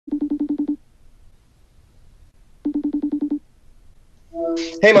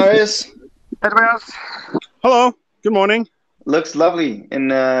Hey Marius. Hey Tobias. Hello, good morning. Looks lovely in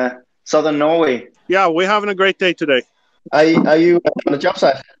southern Norway. Yeah, we're having a great day today. Are you on the job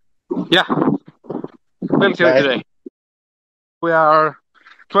site? Yeah, we'll see you today. We are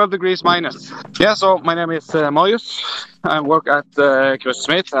 12 degrees minus. Yeah, so my name is Marius. I work at Kruse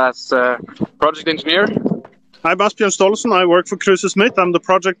Smith as project engineer. I'm Asbjørn Stolsen. I work for Kruse Smith. I'm the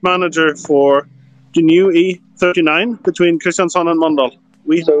project manager for the new E39 between Kristiansand and Mandal.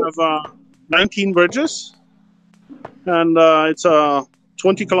 We have 19 bridges, and it's a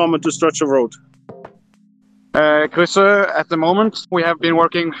 20-kilometer stretch of road. Kruse, at the moment, we have been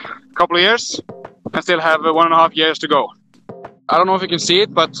working a couple of years and still have 1.5 years to go. I don't know if you can see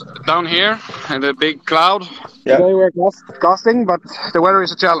it, but down here in the big cloud, today we're casting, but the weather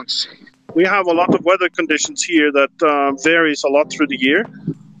is a challenge. We have a lot of weather conditions here that varies a lot through the year.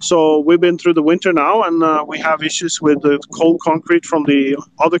 So we've been through the winter now, and we have issues with the cold concrete from the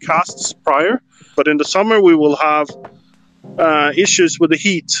other casts prior. But in the summer we will have issues with the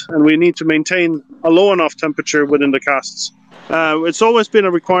heat, and we need to maintain a low enough temperature within the casts. It's always been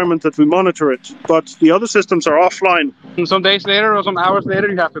a requirement that we monitor it, but the other systems are offline. And some days later or some hours later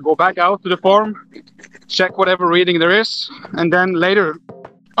you have to go back out to the farm, check whatever reading there is, and then later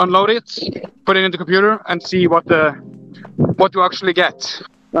unload it, put it in the computer and see what you actually get.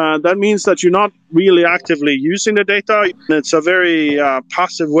 That means that you're not really actively using the data. It's a very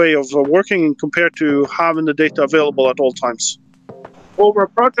passive way of working compared to having the data available at all times. Over a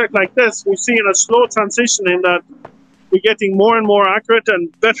project like this, we've seen a slow transition in that we're getting more and more accurate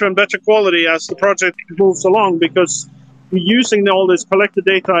and better quality as the project moves along, because we're using all this collected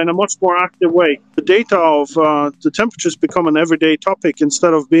data in a much more active way. The data of the temperatures become an everyday topic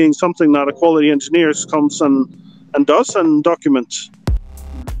instead of being something that a quality engineer comes and does and documents.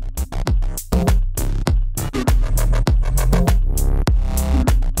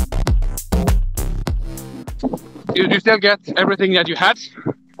 You still get everything that you had,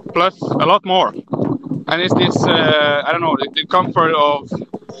 plus a lot more. And it's this, I don't know, the comfort of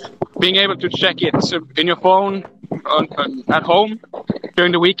being able to check it in your phone, at home,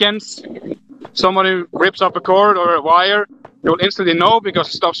 during the weekends. Somebody rips up a cord or a wire, you'll instantly know because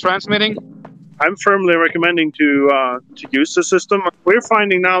it stops transmitting. I'm firmly recommending to use the system. We're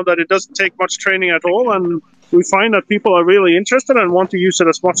finding now that it doesn't take much training at all, and we find that people are really interested and want to use it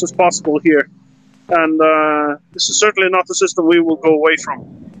as much as possible here. And this is certainly not the system we will go away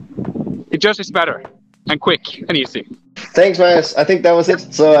from. It just is better and quick and easy. Thanks, Marius. I think that was it.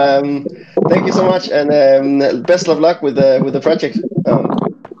 So thank you so much, and best of luck with the project.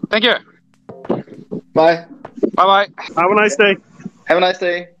 Thank you. Bye. Bye-bye. Have a nice day. Have a nice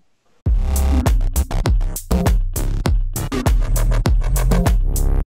day.